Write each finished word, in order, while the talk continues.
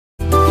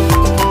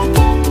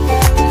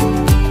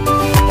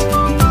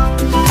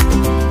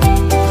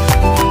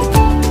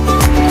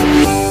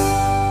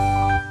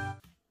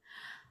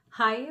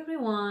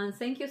everyone,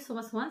 thank you so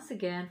much once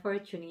again for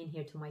tuning in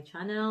here to my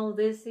channel.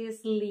 This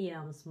is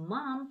Liam's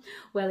mom.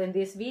 Well, in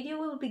this video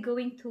we'll be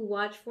going to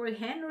watch for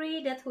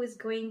Henry that who is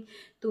going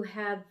to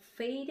have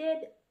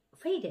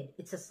Faded.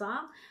 It's a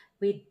song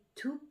with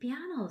two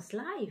pianos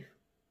live.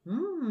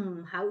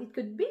 How it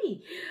could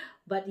be.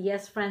 But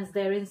yes, friends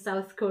there in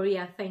South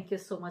Korea, thank you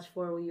so much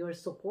for your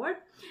support.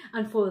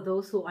 And for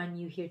those who are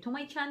new here to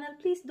my channel,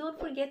 please don't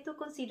forget to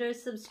consider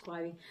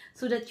subscribing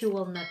so that you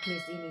will not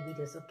miss any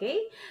videos, okay?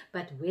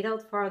 But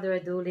without further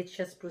ado, let's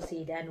just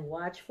proceed and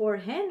watch for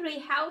Henry,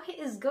 how he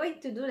is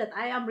going to do that.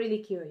 I am really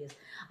curious.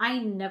 I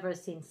never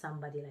seen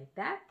somebody like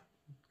that.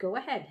 Go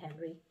ahead,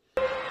 Henry.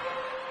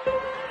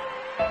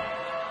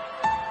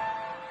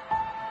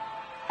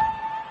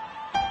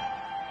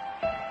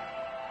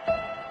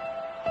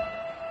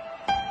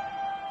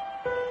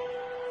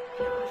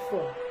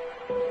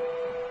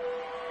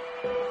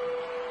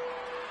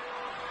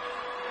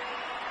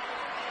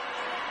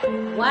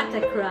 What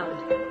a crowd!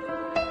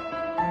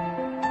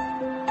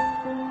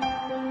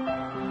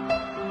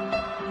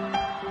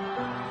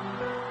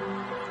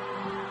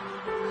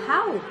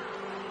 How?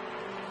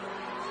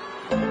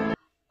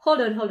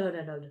 Hold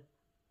on.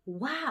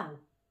 Wow!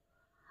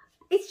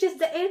 It's just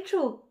the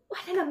intro.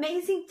 What an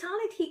amazing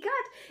talent he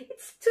got!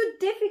 It's too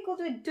difficult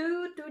to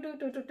do.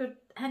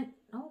 And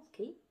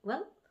okay,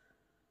 well,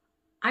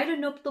 I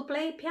don't know to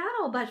play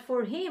piano, but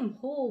for him,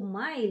 oh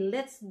my,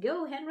 let's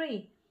go,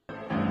 Henry.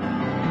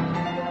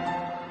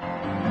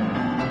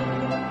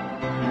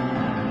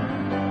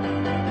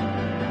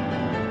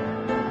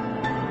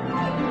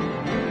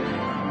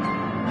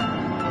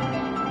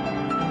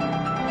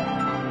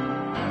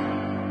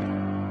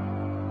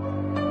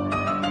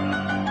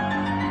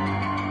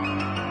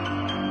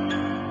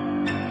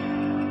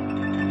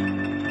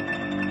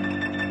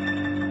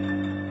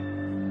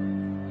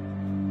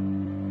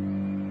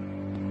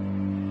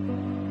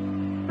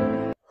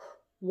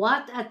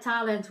 What a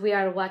talent we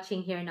are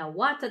watching here now.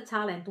 What a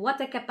talent.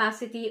 What a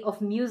capacity of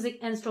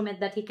music instrument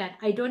that he can.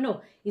 I don't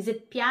know. Is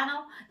it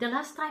piano? The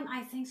last time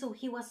I think so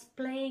he was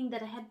playing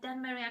that I had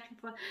done my reaction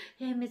for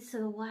him. It's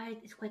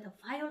quite a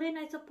violin,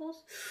 I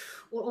suppose.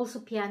 Or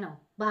also piano.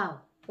 Wow.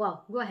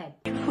 Wow. Go ahead.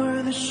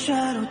 Were the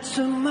shadow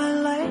to my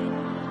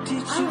light.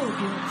 Did you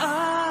hear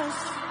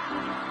us?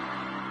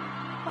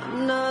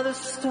 Another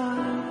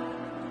star.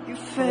 You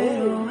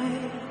fade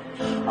away.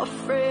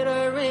 Afraid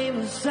our aim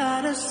was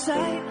out of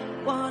sight.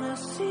 Wanna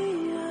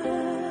see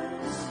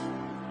us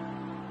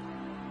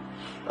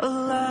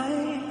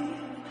alive?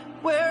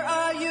 Where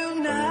are you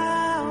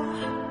now?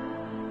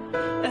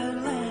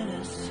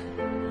 Atlantis,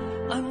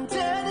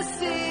 under the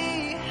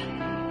sea,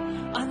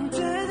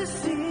 under the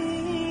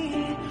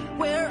sea.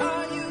 Where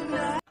are you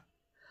now?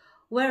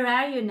 Where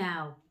are you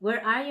now?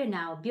 Where are you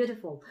now?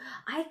 Beautiful.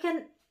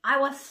 I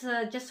was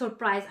just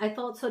surprised. I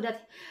thought so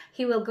that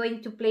he will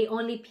going to play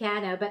only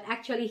piano, but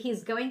actually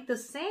he's going to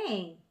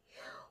sing.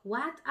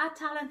 What a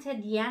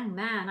talented young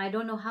man. I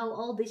don't know how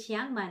old this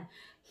young man.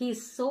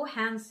 He's so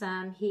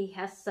handsome. He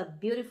has a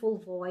beautiful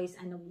voice,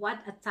 and what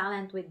a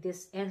talent with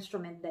this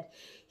instrument that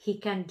he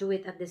can do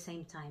it at the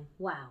same time.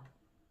 Wow.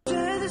 To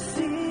the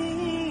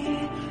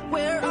sea,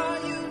 where are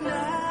you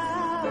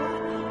now?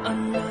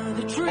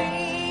 Another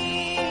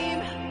dream.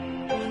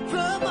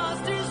 The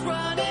monster's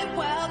running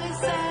wild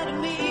inside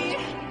of me.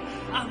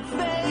 I'm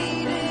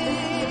fading.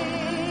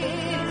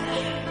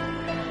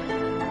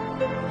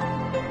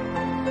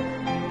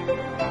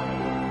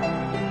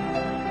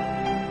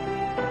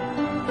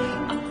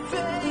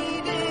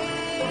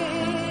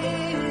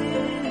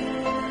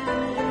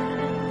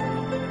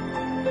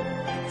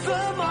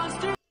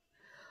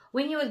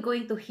 When you are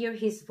going to hear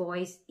his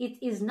voice,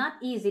 it is not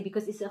easy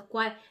because it's a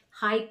quite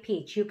high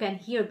pitch. You can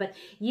hear, but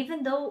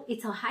even though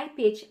it's a high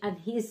pitch and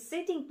his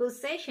sitting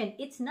position,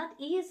 it's not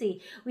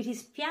easy with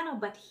his piano,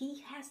 but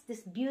he has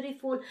this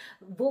beautiful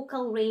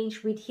vocal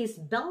range with his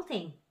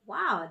belting.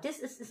 Wow, this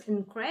is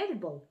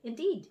incredible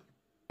indeed.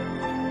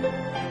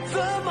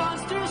 The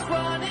monster's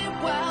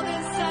running wild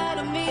inside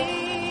of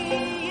me.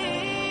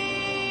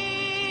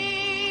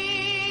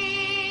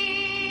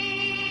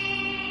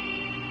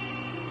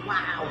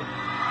 Wow.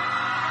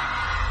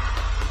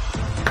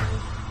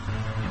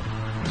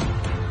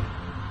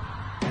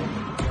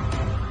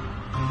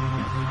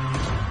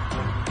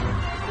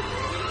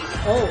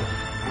 Oh.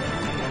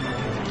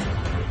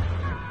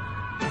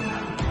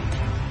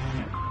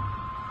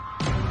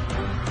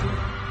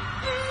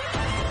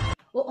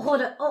 Oh,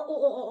 hold on. Oh.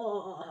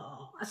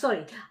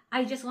 Sorry.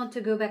 I just want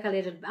to go back a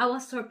little. I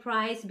was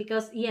surprised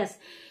because, yes,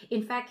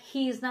 in fact,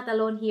 he is not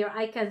alone here.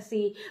 I can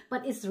see,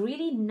 but it's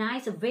really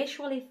nice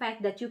visual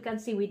effect that you can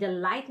see with the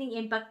lightning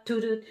impact,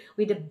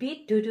 with the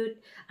beat,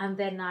 and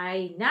then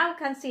I now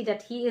can see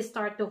that he is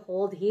start to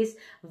hold his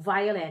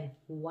violin.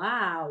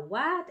 Wow,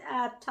 what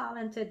a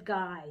talented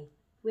guy.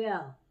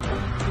 Well.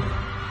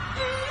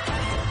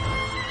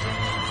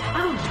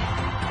 Oh.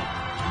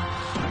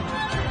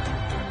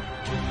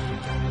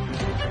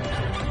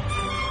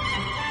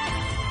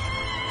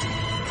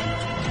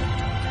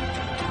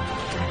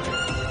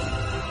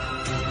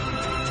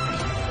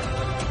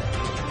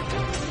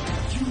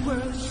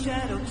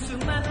 shadow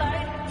to my light.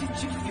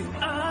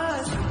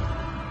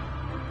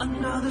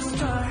 another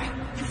star,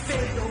 you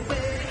fade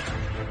away.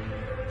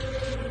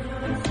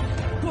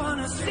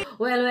 Wanna see.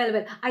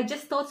 Well. I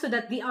just thought so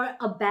that they are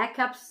a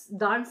backup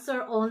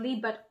dancer only,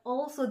 but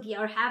also they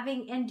are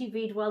having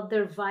individual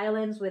their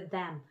violence with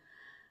them.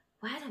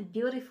 What a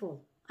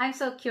beautiful. I'm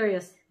so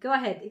curious. Go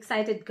ahead.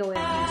 Excited. Go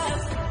ahead.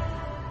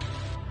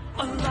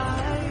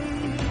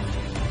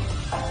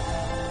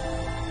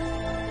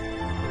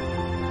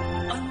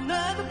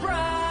 Another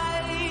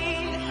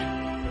bright,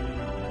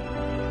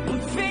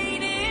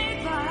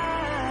 faded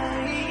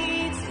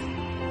light.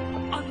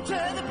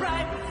 Under the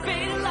bright,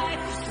 faded light,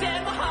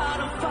 set my heart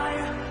on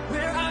fire.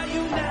 Where are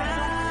you now?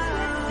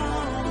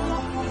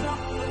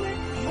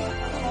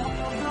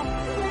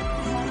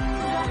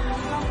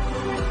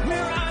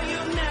 Where are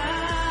you now?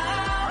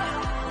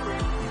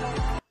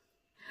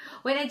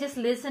 When I just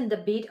listen the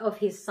beat of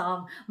his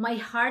song, my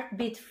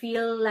heartbeat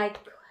feel like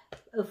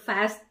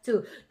fast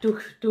too.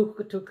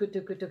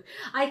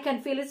 I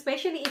can feel,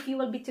 especially if you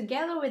will be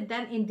together with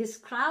them in this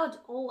crowd.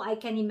 Oh, I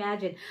can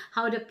imagine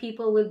how the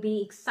people will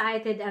be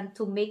excited and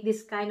to make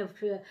this kind of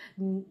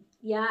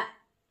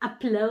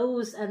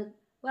applause, and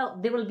well,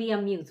 they will be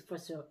amused for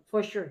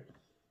sure.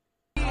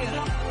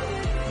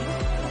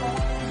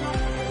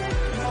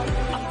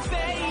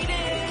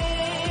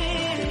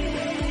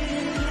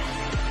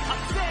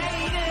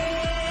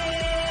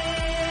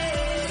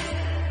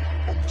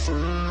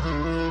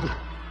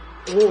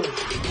 Ooh.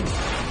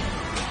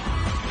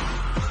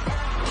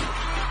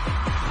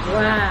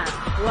 Wow,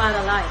 what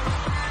a light.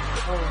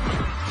 Oh.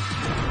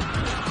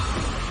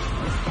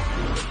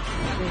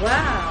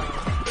 Wow.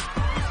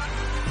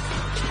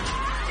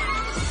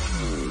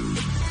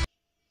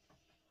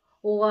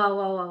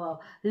 Wow.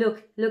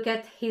 Look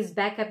at his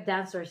backup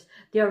dancers.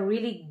 They are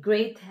really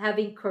great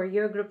having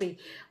choreography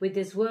with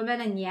this woman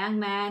and young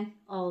man.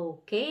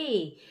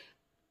 Okay.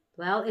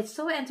 Well, it's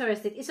so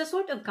interesting. It's a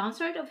sort of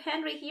concert of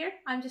Henry here.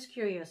 I'm just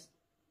curious.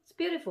 It's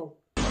beautiful.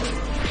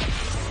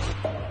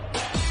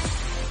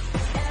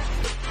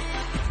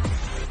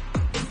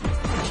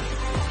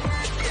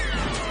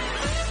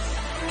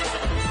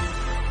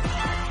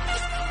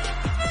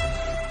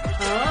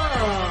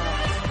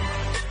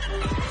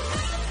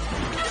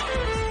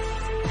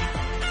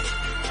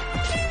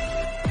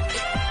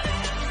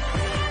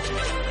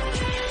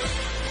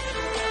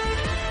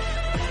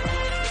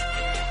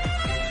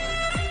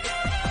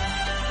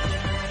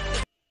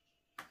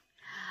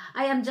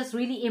 I am just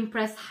really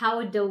impressed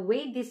how the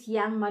way this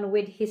young man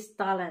with his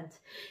talent,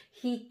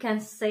 he can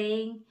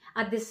sing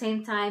at the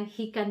same time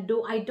he can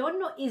do, I don't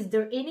know, is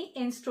there any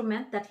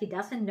instrument that he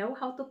doesn't know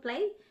how to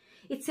play?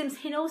 It seems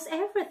he knows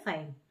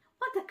everything.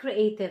 What a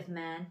creative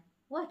man.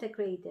 What a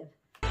creative.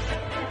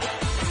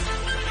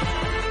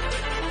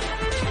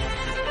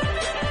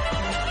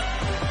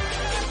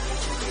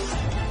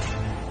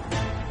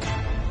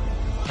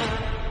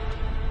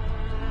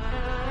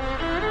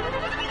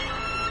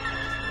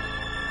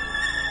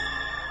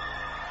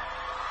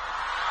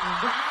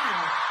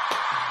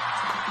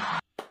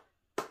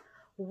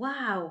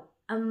 Wow,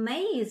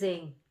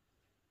 amazing.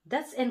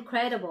 That's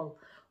incredible.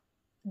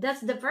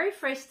 That's the very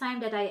first time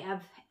that I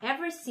have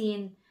ever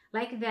seen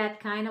like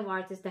that kind of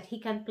artist, that he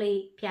can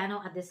play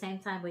piano at the same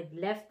time with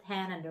left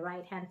hand and the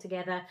right hand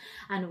together,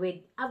 and with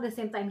at the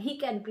same time he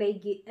can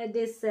play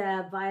this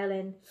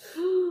violin.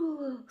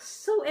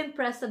 So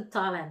impressive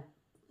talent.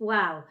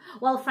 Wow.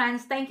 Well,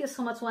 friends, thank you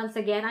so much once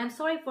again. I'm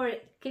sorry for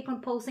keep on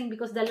posting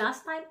because the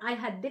last time I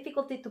had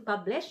difficulty to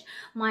publish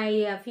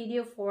my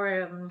video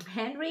for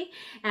Henry,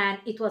 and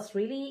it was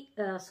really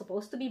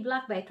supposed to be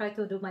blocked, but I try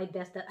to do my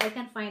best that I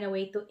can find a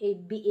way to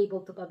be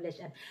able to publish.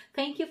 And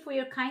thank you for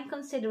your kind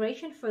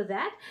consideration for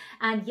that.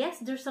 And yes,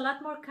 there's a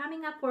lot more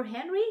coming up for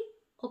Henry.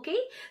 Okay,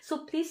 so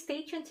please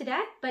stay tuned to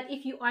that. But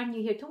if you are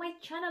new here to my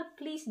channel,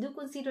 please do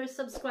consider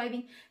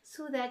subscribing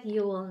so that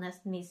you will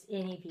not miss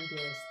any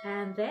videos.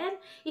 And then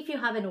if you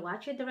haven't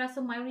watched the rest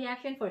of my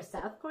reaction for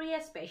South Korea,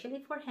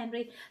 especially for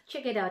Henry,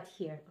 check it out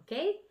here.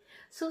 Okay,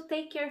 so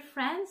take care,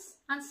 friends,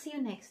 and see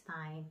you next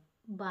time.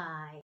 Bye.